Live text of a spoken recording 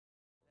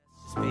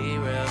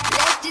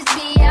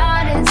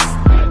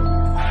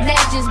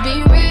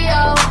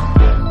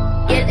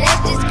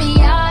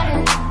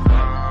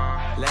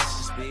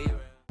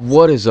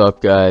What is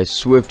up, guys?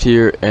 Swift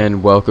here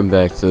and welcome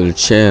back to the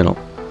channel.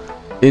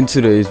 In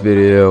today's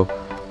video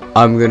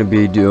I'm going to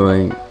be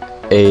doing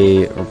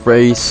a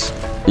race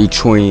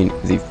between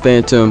the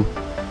Phantom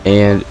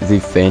and the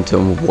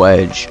Phantom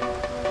Wedge.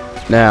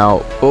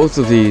 Now both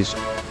of these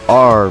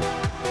are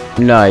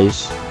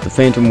nice. The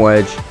Phantom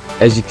Wedge,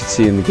 as you can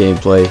see in the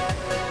gameplay,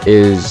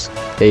 is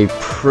a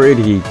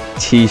pretty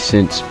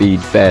decent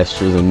speed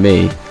faster than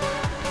me.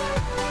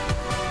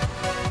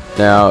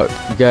 Now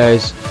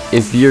guys,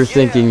 if you're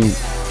thinking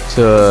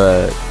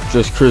to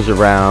just cruise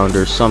around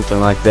or something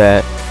like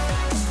that,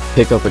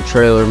 pick up a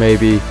trailer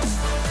maybe,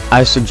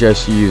 I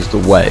suggest you use the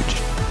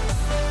Wedge.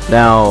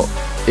 Now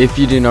if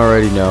you didn't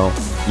already know,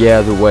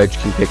 yeah, the Wedge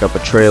can pick up a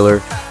trailer.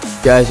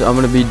 Guys, I'm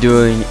going to be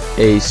doing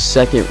a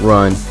second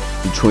run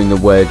between the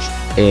Wedge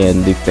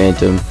and the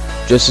Phantom,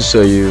 just to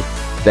show you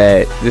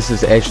that this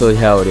is actually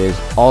how it is.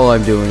 All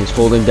I'm doing is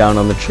holding down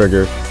on the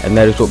trigger, and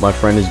that is what my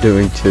friend is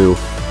doing too.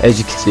 As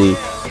you can see,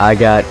 I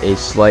got a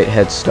slight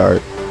head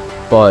start,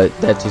 but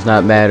that does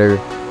not matter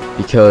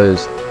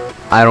because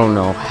I don't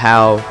know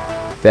how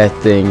that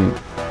thing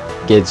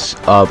gets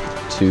up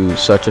to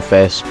such a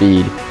fast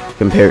speed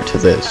compared to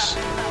this.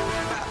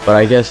 But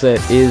I guess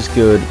that is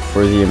good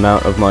for the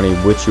amount of money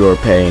which you are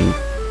paying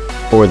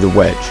for the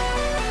Wedge.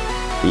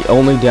 The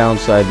only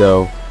downside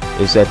though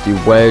is that the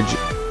Wedge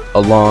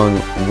along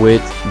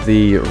with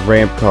the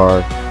ramp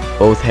car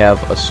both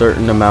have a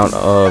certain amount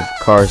of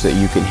cars that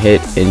you can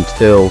hit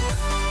until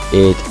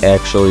it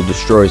actually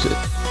destroys it.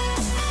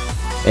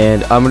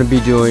 And I'm going to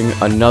be doing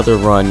another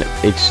run,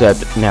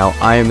 except now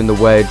I am in the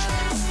Wedge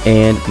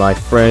and my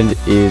friend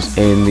is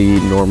in the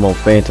normal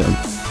Phantom.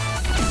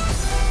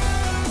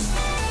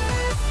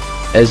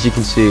 As you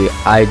can see,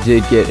 I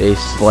did get a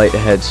slight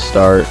head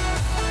start.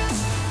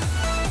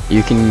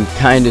 You can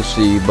kind of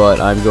see, but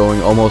I'm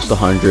going almost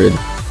 100.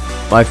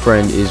 My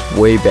friend is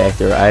way back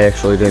there. I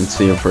actually didn't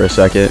see him for a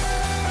second.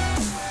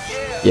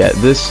 Yeah,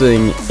 this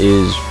thing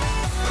is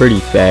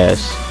pretty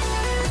fast.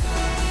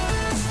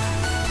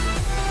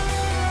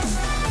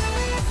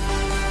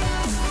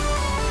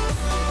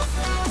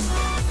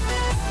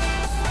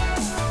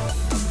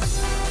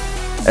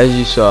 As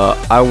you saw,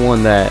 I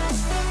won that.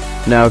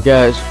 Now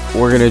guys,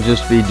 we're gonna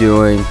just be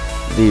doing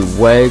the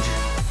Wedge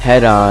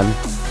head-on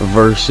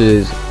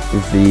versus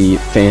the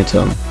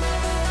Phantom.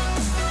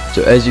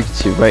 So as you can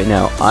see right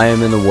now, I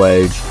am in the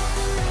Wedge.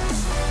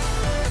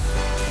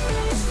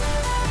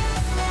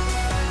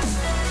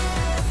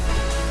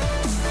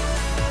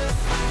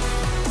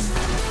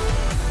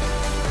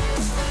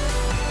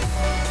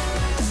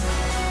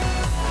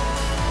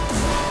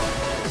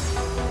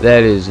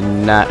 That is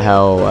not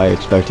how I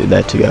expected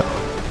that to go.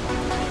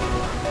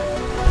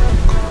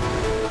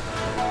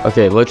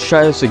 Okay, let's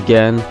try this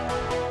again,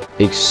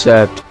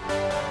 except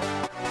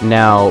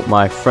now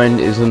my friend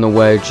is in the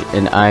Wedge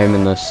and I am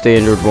in the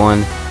standard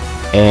one,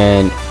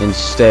 and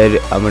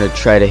instead I'm going to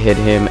try to hit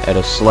him at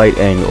a slight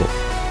angle.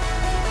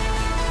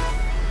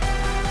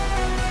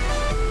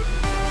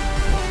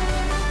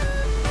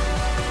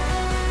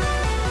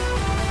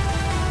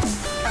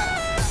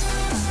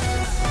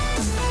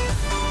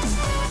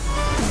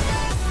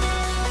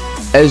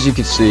 As you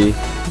can see,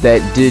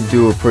 that did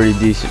do a pretty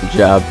decent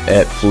job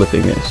at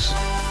flipping this.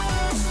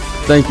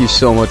 Thank you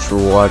so much for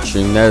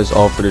watching. That is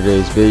all for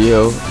today's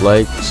video.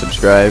 Like,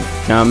 subscribe,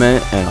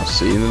 comment, and I'll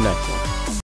see you in the next one.